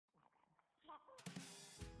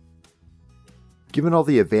Given all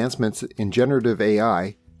the advancements in generative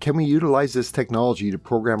AI, can we utilize this technology to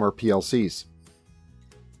program our PLCs?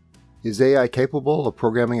 Is AI capable of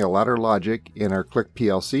programming a ladder logic in our Click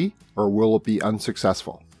PLC, or will it be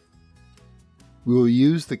unsuccessful? We will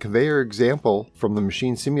use the conveyor example from the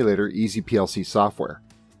machine simulator EasyPLC software.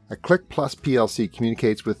 A Click PLUS PLC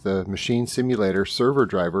communicates with the machine simulator server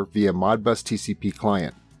driver via Modbus TCP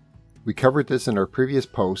client. We covered this in our previous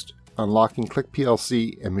post, Unlocking Click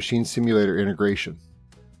PLC and Machine Simulator Integration.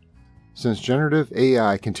 Since generative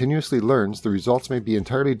AI continuously learns, the results may be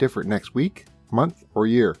entirely different next week, month, or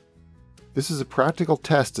year. This is a practical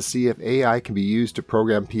test to see if AI can be used to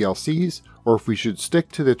program PLCs or if we should stick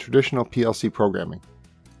to the traditional PLC programming.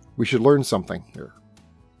 We should learn something here.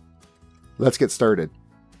 Let's get started.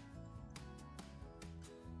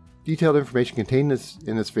 Detailed information contained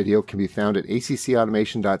in this video can be found at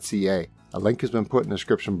accautomation.ca. A link has been put in the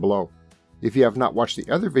description below. If you have not watched the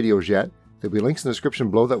other videos yet, there will be links in the description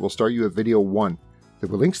below that will start you at video 1. There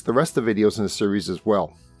will be links to the rest of the videos in the series as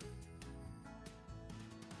well.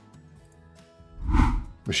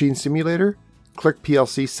 Machine Simulator, Click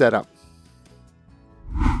PLC Setup.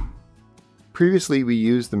 Previously we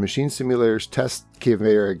used the Machine Simulator's test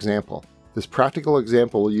conveyor example. This practical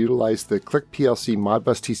example will utilize the Click PLC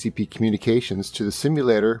Modbus TCP communications to the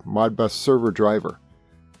simulator Modbus server driver.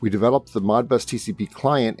 We developed the Modbus TCP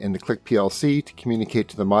client in the Click PLC to communicate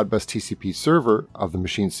to the Modbus TCP server of the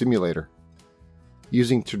machine simulator.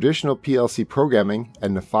 Using traditional PLC programming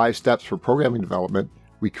and the 5 steps for programming development,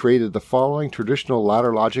 we created the following traditional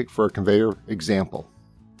ladder logic for a conveyor example.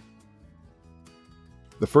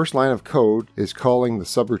 The first line of code is calling the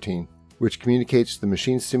subroutine, which communicates to the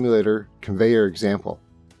machine simulator conveyor example.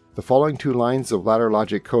 The following 2 lines of ladder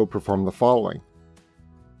logic code perform the following.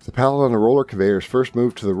 The pallet on the roller conveyor is first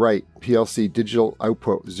moved to the right, PLC digital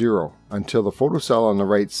output 0, until the photocell on the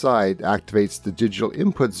right side activates the digital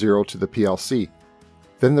input 0 to the PLC.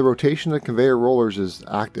 Then the rotation of the conveyor rollers is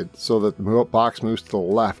acted so that the box moves to the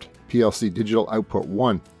left, PLC digital output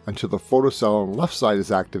 1, until the photocell on the left side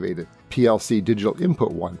is activated, PLC digital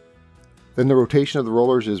input 1. Then the rotation of the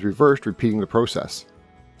rollers is reversed, repeating the process.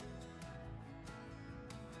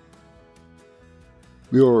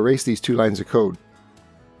 We will erase these 2 lines of code.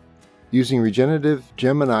 Using regenerative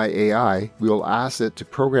Gemini AI, we will ask it to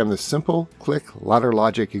program the simple click ladder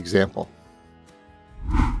logic example.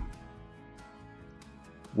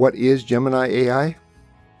 What is Gemini AI?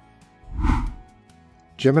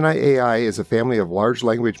 Gemini AI is a family of large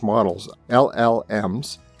language models,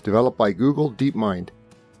 LLMs, developed by Google DeepMind.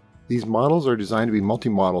 These models are designed to be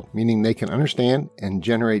multimodal, meaning they can understand and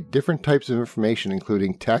generate different types of information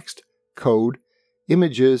including text, code,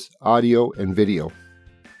 images, audio, and video.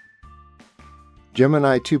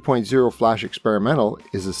 Gemini 2.0 Flash Experimental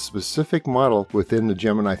is a specific model within the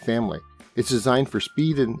Gemini family. It's designed for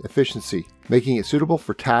speed and efficiency, making it suitable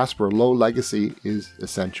for tasks where low latency is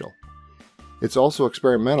essential. It's also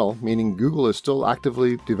experimental, meaning Google is still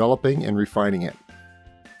actively developing and refining it.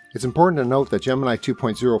 It's important to note that Gemini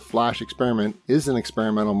 2.0 Flash Experiment is an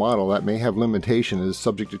experimental model that may have limitations and is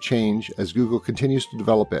subject to change as Google continues to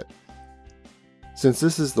develop it. Since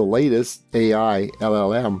this is the latest AI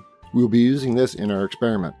LLM, we will be using this in our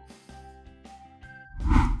experiment.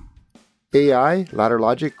 AI Ladder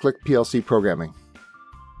Logic Click PLC Programming.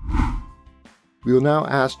 We will now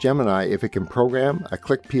ask Gemini if it can program a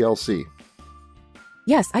Click PLC.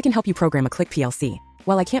 Yes, I can help you program a Click PLC.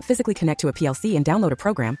 While I can't physically connect to a PLC and download a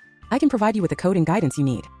program, I can provide you with the code and guidance you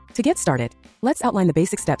need. To get started, let's outline the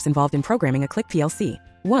basic steps involved in programming a Click PLC.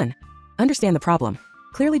 1. Understand the problem.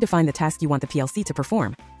 Clearly define the task you want the PLC to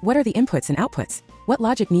perform. What are the inputs and outputs? What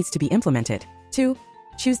logic needs to be implemented? 2.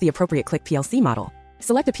 Choose the appropriate Click PLC model.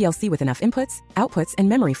 Select a PLC with enough inputs, outputs, and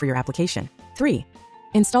memory for your application. 3.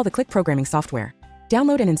 Install the Click programming software.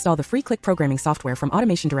 Download and install the free Click programming software from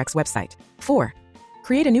Automation Direct's website. 4.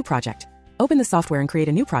 Create a new project. Open the software and create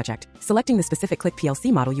a new project, selecting the specific Click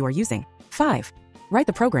PLC model you are using. 5. Write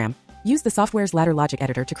the program. Use the software's ladder logic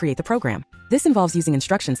editor to create the program. This involves using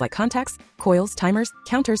instructions like contacts, coils, timers,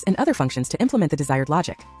 counters, and other functions to implement the desired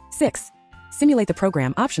logic. 6. Simulate the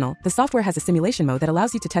program. Optional, the software has a simulation mode that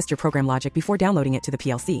allows you to test your program logic before downloading it to the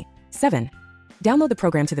PLC. 7. Download the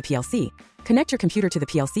program to the PLC. Connect your computer to the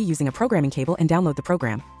PLC using a programming cable and download the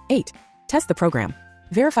program. 8. Test the program.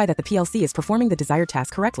 Verify that the PLC is performing the desired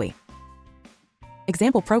task correctly.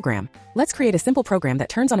 Example program. Let's create a simple program that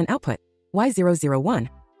turns on an output, Y001,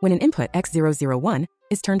 when an input, X001,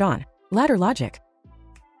 is turned on. Ladder logic.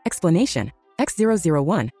 Explanation.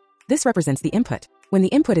 X001. This represents the input. When the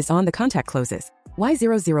input is on, the contact closes.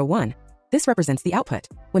 Y001. This represents the output.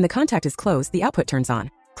 When the contact is closed, the output turns on.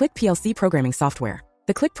 Click PLC programming software.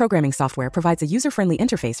 The Click programming software provides a user-friendly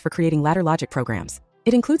interface for creating ladder logic programs.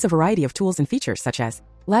 It includes a variety of tools and features such as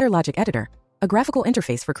Ladder Logic Editor, a graphical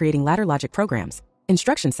interface for creating ladder logic programs,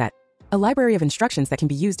 instruction set, a library of instructions that can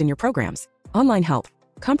be used in your programs, online help,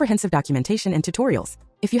 comprehensive documentation and tutorials.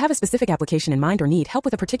 If you have a specific application in mind or need help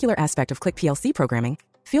with a particular aspect of Click PLC programming,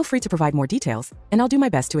 feel free to provide more details, and I'll do my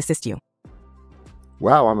best to assist you.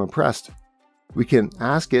 Wow, I'm impressed. We can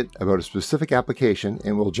ask it about a specific application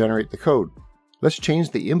and we'll generate the code. Let's change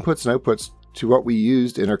the inputs and outputs to what we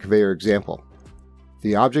used in our conveyor example.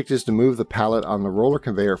 The object is to move the pallet on the roller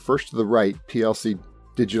conveyor first to the right PLC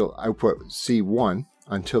digital output C1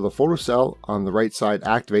 until the photocell on the right side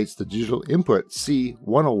activates the digital input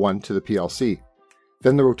C101 to the PLC.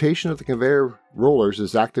 Then the rotation of the conveyor rollers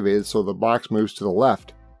is activated so the box moves to the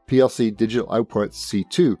left PLC digital output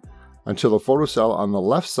C2 until the photocell on the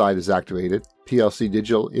left side is activated PLC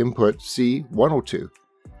digital input C102.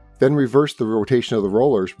 Then reverse the rotation of the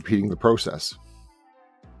rollers, repeating the process.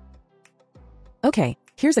 Okay,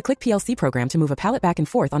 here's a Click PLC program to move a pallet back and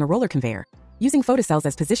forth on a roller conveyor, using photocells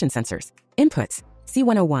as position sensors. Inputs,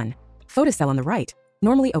 C101, photocell on the right,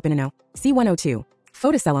 normally open and O, C102,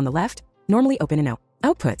 photocell on the left, normally open and O.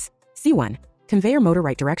 Outputs, C1, conveyor motor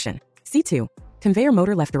right direction, C2, conveyor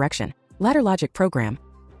motor left direction, ladder logic program.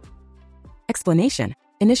 Explanation,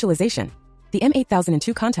 initialization. The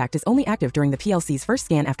M8002 contact is only active during the PLC's first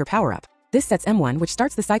scan after power-up. This sets M1, which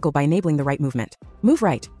starts the cycle by enabling the right movement. Move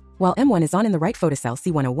right. While M1 is on in the right photocell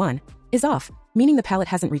C101 is off, meaning the pallet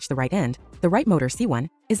hasn't reached the right end, the right motor C1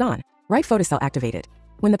 is on. Right photocell activated.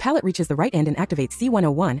 When the pallet reaches the right end and activates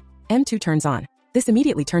C101, M2 turns on. This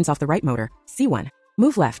immediately turns off the right motor, C1.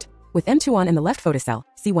 Move left. With M2 on and the left photocell,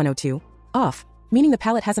 C102, off, meaning the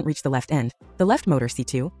pallet hasn't reached the left end, the left motor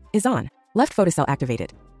C2 is on. Left photocell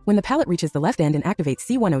activated. When the pallet reaches the left end and activates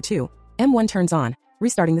C102, M1 turns on,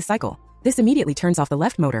 restarting the cycle. This immediately turns off the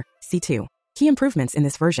left motor, C2. Key improvements in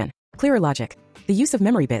this version. Clearer logic. The use of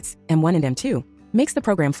memory bits, M1 and M2, makes the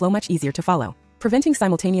program flow much easier to follow, preventing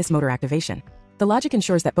simultaneous motor activation. The logic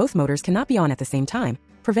ensures that both motors cannot be on at the same time,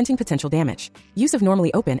 preventing potential damage. Use of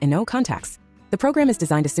normally open and no contacts. The program is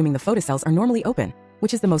designed assuming the photocells are normally open,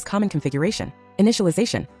 which is the most common configuration.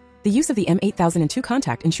 Initialization. The use of the M8002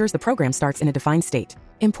 contact ensures the program starts in a defined state.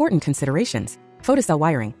 Important considerations. Photocell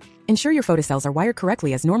wiring. Ensure your photocells are wired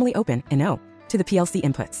correctly as normally open and no to the PLC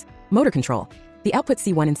inputs. Motor control. The output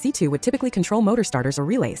C1 and C2 would typically control motor starters or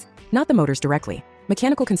relays, not the motors directly.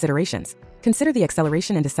 Mechanical considerations. Consider the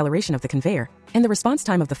acceleration and deceleration of the conveyor and the response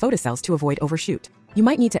time of the photocells to avoid overshoot. You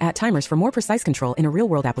might need to add timers for more precise control in a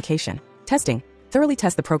real-world application. Testing. Thoroughly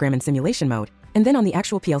test the program in simulation mode and then on the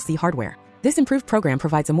actual PLC hardware. This improved program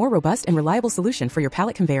provides a more robust and reliable solution for your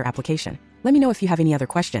pallet conveyor application. Let me know if you have any other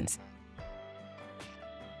questions.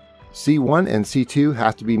 C1 and C2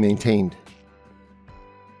 have to be maintained.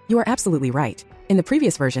 You are absolutely right. In the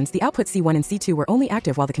previous versions, the output C1 and C2 were only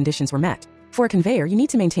active while the conditions were met. For a conveyor, you need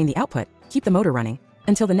to maintain the output, keep the motor running,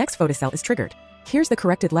 until the next photocell is triggered. Here's the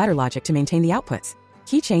corrected ladder logic to maintain the outputs.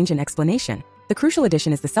 Key change and explanation. The crucial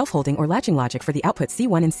addition is the self-holding or latching logic for the output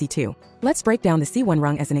C1 and C2. Let's break down the C1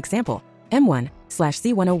 rung as an example.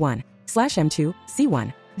 M1/C101/M2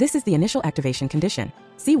 C1. This is the initial activation condition.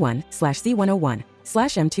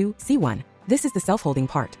 C1/C101/M2 C1. This is the self-holding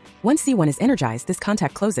part. Once C1 is energized, this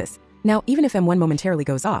contact closes. Now, even if M1 momentarily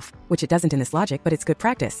goes off, which it doesn't in this logic but it's good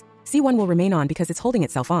practice, C1 will remain on because it's holding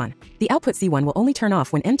itself on. The output C1 will only turn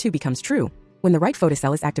off when M2 becomes true, when the right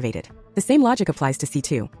photocell is activated. The same logic applies to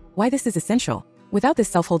C2. Why this is essential? Without this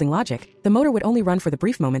self-holding logic, the motor would only run for the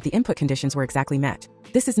brief moment the input conditions were exactly met.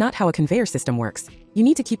 This is not how a conveyor system works. You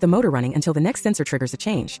need to keep the motor running until the next sensor triggers a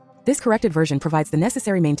change. This corrected version provides the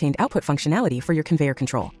necessary maintained output functionality for your conveyor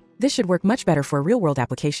control. This should work much better for a real-world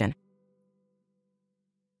application.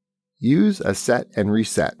 Use a set and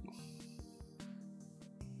reset.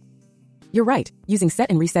 You're right, using set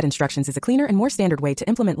and reset instructions is a cleaner and more standard way to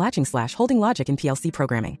implement latching/holding logic in PLC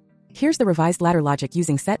programming. Here's the revised ladder logic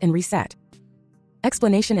using set and reset.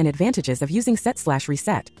 Explanation and advantages of using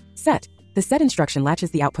set/reset. Set. The set instruction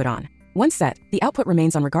latches the output on. Once set, the output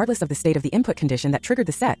remains on regardless of the state of the input condition that triggered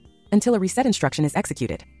the set, until a reset instruction is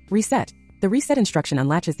executed. Reset. The reset instruction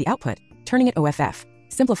unlatches the output, turning it OFF.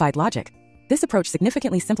 Simplified logic. This approach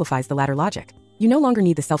significantly simplifies the ladder logic. You no longer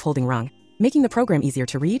need the self-holding rung, making the program easier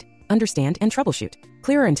to read, understand, and troubleshoot.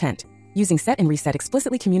 Clearer intent. Using set and reset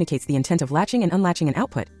explicitly communicates the intent of latching and unlatching an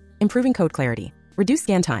output, improving code clarity. Reduce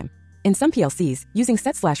scan time. In some PLCs, using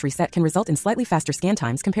set/reset can result in slightly faster scan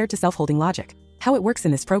times compared to self-holding logic. How it works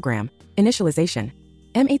in this program. Initialization.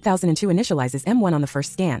 M8002 initializes M1 on the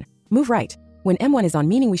first scan. Move right. When M1 is on,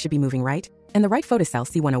 meaning we should be moving right, and the right photocell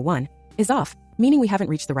C101 is off, meaning we haven't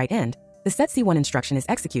reached the right end, the set C1 instruction is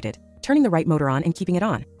executed, turning the write motor on and keeping it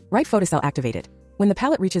on. Write photocell activated. When the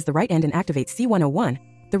pallet reaches the right end and activates C101,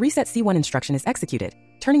 the reset C1 instruction is executed,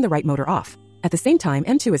 turning the write motor off. At the same time,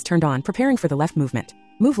 M2 is turned on, preparing for the left movement.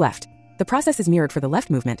 Move left. The process is mirrored for the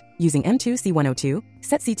left movement, using M2 C102,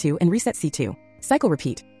 set C2 and reset C2. Cycle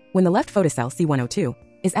repeat. When the left photocell C102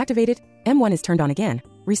 is activated, M1 is turned on again,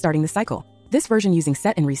 restarting the cycle. This version using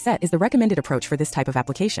set and reset is the recommended approach for this type of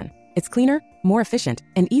application. It's cleaner, more efficient,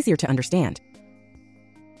 and easier to understand.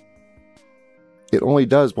 It only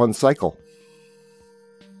does one cycle.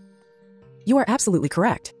 You are absolutely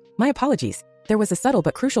correct. My apologies. There was a subtle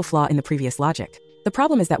but crucial flaw in the previous logic. The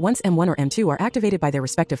problem is that once M1 or M2 are activated by their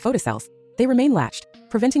respective photocells, they remain latched,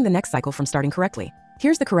 preventing the next cycle from starting correctly.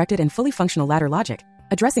 Here's the corrected and fully functional ladder logic,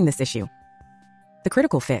 addressing this issue. The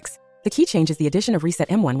critical fix. The key change is the addition of reset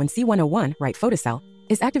M1 when C101, right photocell,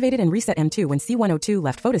 is activated and reset M2 when C102,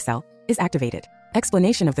 left photocell, is activated.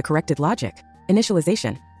 Explanation of the corrected logic.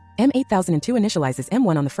 Initialization. M8002 initializes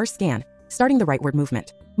M1 on the first scan, starting the rightward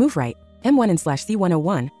movement. Move right, M1 and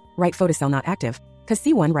 /C101, right photocell not active, cause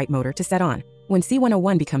C1 right motor to set on. When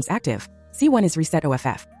C101 becomes active, C1 is reset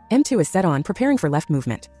OFF. M2 is set on, preparing for left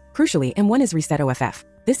movement. Crucially, M1 is reset OFF.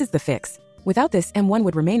 This is the fix. Without this, M1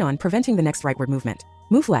 would remain on, preventing the next rightward movement.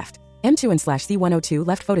 Move left. M2 and /C102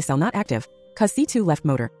 left photocell not active, cause C2 left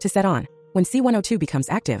motor to set on. When C102 becomes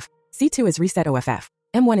active, C2 is reset OFF.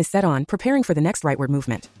 M1 is set on, preparing for the next rightward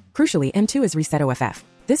movement. Crucially, M2 is reset OFF.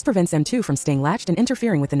 This prevents M2 from staying latched and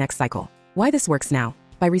interfering with the next cycle. Why this works now?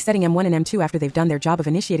 By resetting M1 and M2 after they've done their job of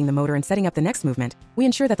initiating the motor and setting up the next movement, we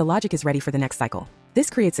ensure that the logic is ready for the next cycle. This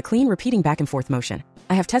creates a clean, repeating back and forth motion.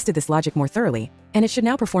 I have tested this logic more thoroughly, and it should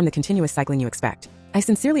now perform the continuous cycling you expect. I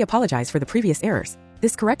sincerely apologize for the previous errors.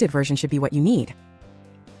 This corrected version should be what you need.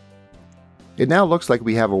 It now looks like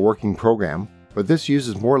we have a working program, but this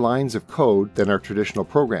uses more lines of code than our traditional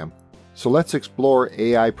program. So let's explore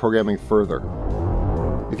AI programming further.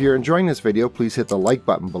 If you're enjoying this video, please hit the like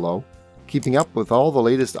button below. Keeping up with all the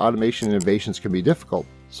latest automation innovations can be difficult,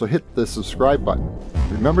 so hit the subscribe button.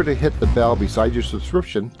 Remember to hit the bell beside your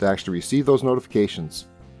subscription to actually receive those notifications.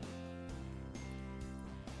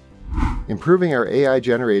 Improving our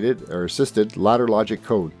AI-generated or assisted ladder logic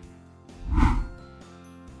code.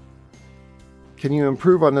 Can you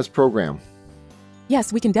improve on this program?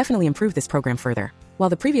 Yes, we can definitely improve this program further. While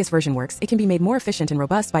the previous version works, it can be made more efficient and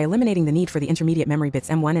robust by eliminating the need for the intermediate memory bits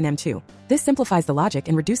M1 and M2. This simplifies the logic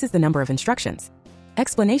and reduces the number of instructions.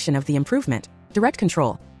 Explanation of the improvement. Direct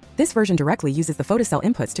control. This version directly uses the photocell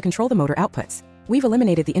inputs to control the motor outputs. We've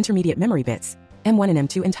eliminated the intermediate memory bits, M1 and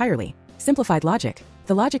M2 entirely. Simplified logic.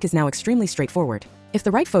 The logic is now extremely straightforward. If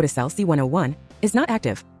the right photocell C101 is not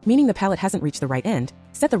active, meaning the pallet hasn't reached the right end,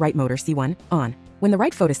 set the right motor C1 on. When the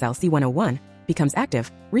right photocell C101 becomes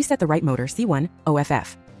active, reset the right motor C1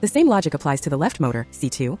 OFF. The same logic applies to the left motor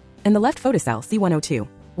C2 and the left photocell C102.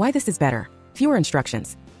 Why this is better? Fewer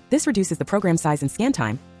instructions. This reduces the program size and scan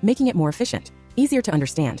time, making it more efficient, easier to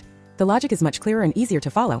understand. The logic is much clearer and easier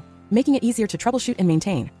to follow, making it easier to troubleshoot and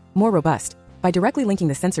maintain. More robust. By directly linking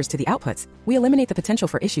the sensors to the outputs, we eliminate the potential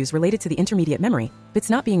for issues related to the intermediate memory bits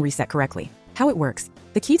not being reset correctly. How it works.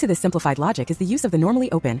 The key to this simplified logic is the use of the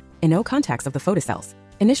normally open and no contacts of the photocells.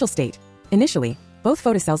 Initial state. Initially, both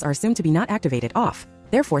photocells are assumed to be not activated off.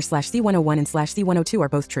 Therefore, /C101 and /C102 are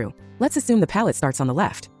both true. Let's assume the pallet starts on the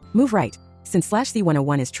left. Move right. Since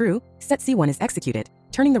 /C101 is true, set C1 is executed,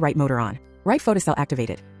 turning the right motor on. Right photocell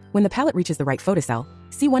activated. When the pallet reaches the right photocell,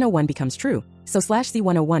 C101 becomes true, so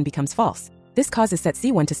 /C101 becomes false. This causes set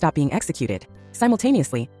C1 to stop being executed.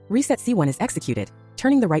 Simultaneously, reset C1 is executed,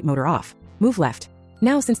 turning the right motor off. Move left.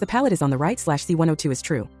 Now, since the pallet is on the right, /C102 is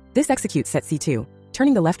true. This executes set C2,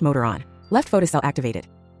 turning the left motor on. Left photocell activated.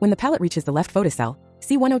 When the pallet reaches the left photocell,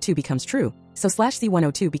 C102 becomes true, so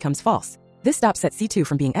 /C102 becomes false. This stops set C2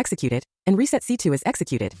 from being executed, and reset C2 is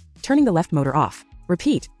executed, turning the left motor off.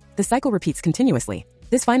 Repeat. The cycle repeats continuously.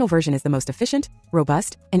 This final version is the most efficient,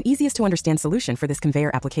 robust, and easiest to understand solution for this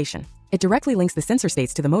conveyor application. It directly links the sensor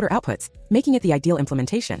states to the motor outputs, making it the ideal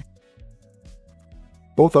implementation.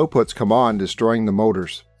 Both outputs come on, destroying the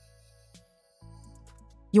motors.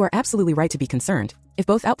 You are absolutely right to be concerned. If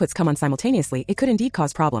both outputs come on simultaneously, it could indeed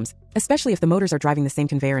cause problems, especially if the motors are driving the same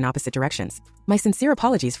conveyor in opposite directions. My sincere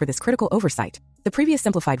apologies for this critical oversight. The previous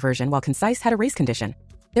simplified version, while concise, had a race condition.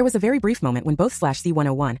 There was a very brief moment when both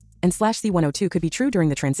 /C101 and /C102 could be true during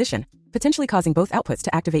the transition, potentially causing both outputs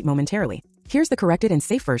to activate momentarily. Here's the corrected and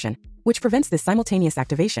safe version, which prevents this simultaneous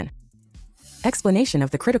activation. Explanation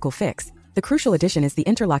of the critical fix. The crucial addition is the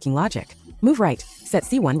interlocking logic. Move right, set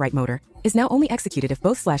C1 right motor, is now only executed if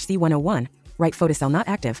both /C101, right photocell not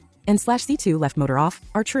active, and /C2 left motor off,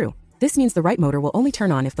 are true. This means the right motor will only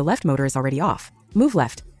turn on if the left motor is already off. Move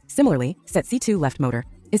left. Similarly, set C2 left motor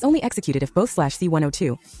is only executed if both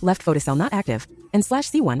 /C102, left photocell not active, and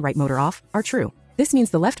 /C1 right motor off are true. This means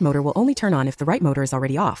the left motor will only turn on if the right motor is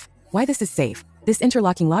already off. Why this is safe? This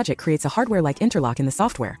interlocking logic creates a hardware-like interlock in the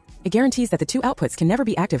software. It guarantees that the two outputs can never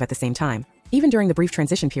be active at the same time. Even during the brief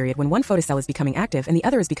transition period when one photocell is becoming active and the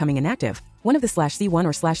other is becoming inactive, one of the /C1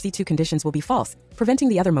 or /C2 conditions will be false, preventing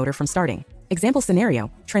the other motor from starting. Example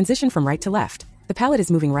scenario, transition from right to left. The pallet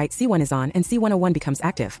is moving right, C1 is on, and C101 becomes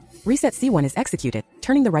active. Reset C1 is executed,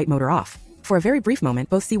 turning the right motor off. For a very brief moment,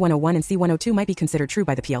 both C101 and C102 might be considered true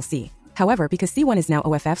by the PLC. However, because C1 is now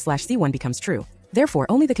OFF/C1 becomes true. Therefore,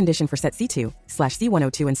 only the condition for set C2,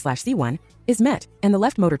 /C102 and /C1 is met, and the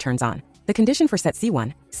left motor turns on. The condition for set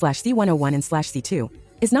C1, /C101 and /C2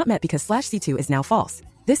 is not met because /C2 is now false.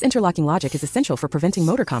 This interlocking logic is essential for preventing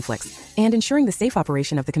motor conflicts and ensuring the safe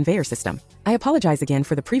operation of the conveyor system. I apologize again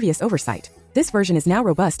for the previous oversight. This version is now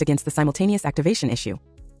robust against the simultaneous activation issue.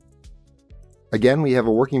 Again, we have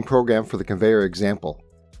a working program for the conveyor example.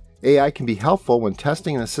 AI can be helpful when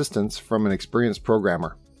testing an assistance from an experienced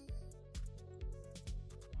programmer.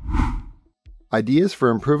 Ideas for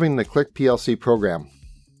improving the Click PLC program.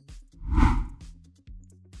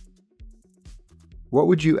 What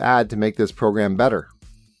would you add to make this program better?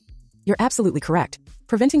 You're absolutely correct.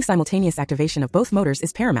 Preventing simultaneous activation of both motors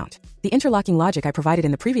is paramount. The interlocking logic I provided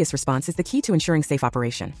in the previous response is the key to ensuring safe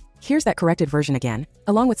operation. Here's that corrected version again,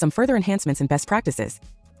 along with some further enhancements and best practices.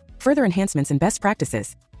 Further enhancements and best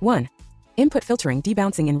practices. 1. Input filtering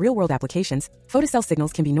debouncing in real-world applications. Photocell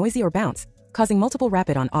signals can be noisy or bounce, causing multiple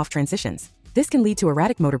rapid on-off transitions. This can lead to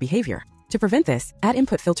erratic motor behavior. To prevent this, add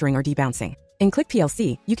input filtering or debouncing. In Click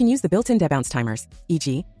PLC, you can use the built-in debounce timers,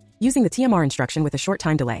 e.g., using the TMR instruction with a short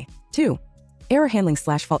time delay. 2. Error handling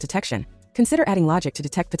 / fault detection. Consider adding logic to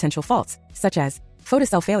detect potential faults, such as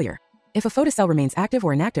photocell failure. If a photocell remains active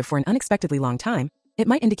or inactive for an unexpectedly long time, it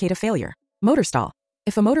might indicate a failure. Motor stall.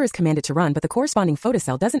 If a motor is commanded to run but the corresponding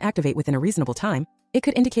photocell doesn't activate within a reasonable time, it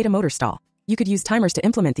could indicate a motor stall. You could use timers to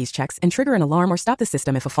implement these checks and trigger an alarm or stop the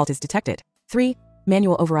system if a fault is detected. 3.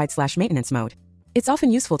 Manual override / maintenance mode. It's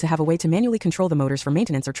often useful to have a way to manually control the motors for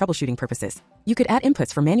maintenance or troubleshooting purposes. You could add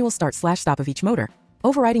inputs for manual start / stop of each motor,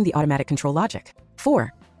 overriding the automatic control logic.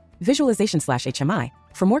 4. Visualization / HMI.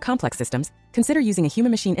 For more complex systems, consider using a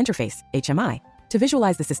human-machine interface, HMI, to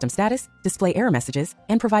visualize the system status, display error messages,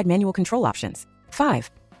 and provide manual control options.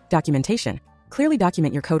 5. Documentation. Clearly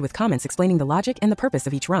document your code with comments explaining the logic and the purpose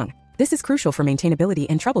of each rung. This is crucial for maintainability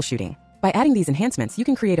and troubleshooting. By adding these enhancements, you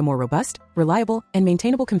can create a more robust, reliable, and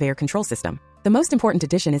maintainable conveyor control system. The most important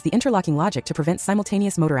addition is the interlocking logic to prevent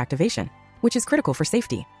simultaneous motor activation, which is critical for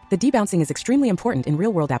safety. The debouncing is extremely important in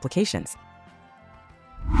real-world applications.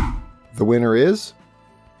 The winner is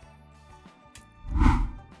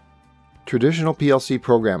traditional PLC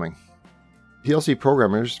programming. PLC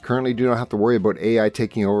programmers currently do not have to worry about AI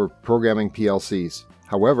taking over programming PLCs.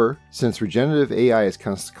 However, since regenerative AI is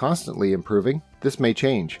constantly improving, this may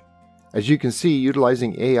change. As you can see,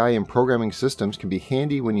 utilizing AI in programming systems can be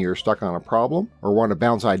handy when you're stuck on a problem or want to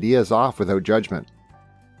bounce ideas off without judgment.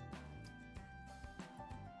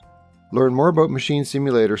 Learn more about Machine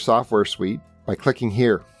Simulator Software Suite by clicking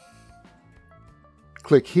here.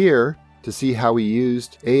 Click here to see how we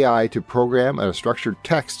used AI to program a structured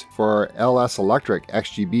text for our LS Electric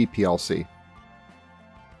XGB PLC.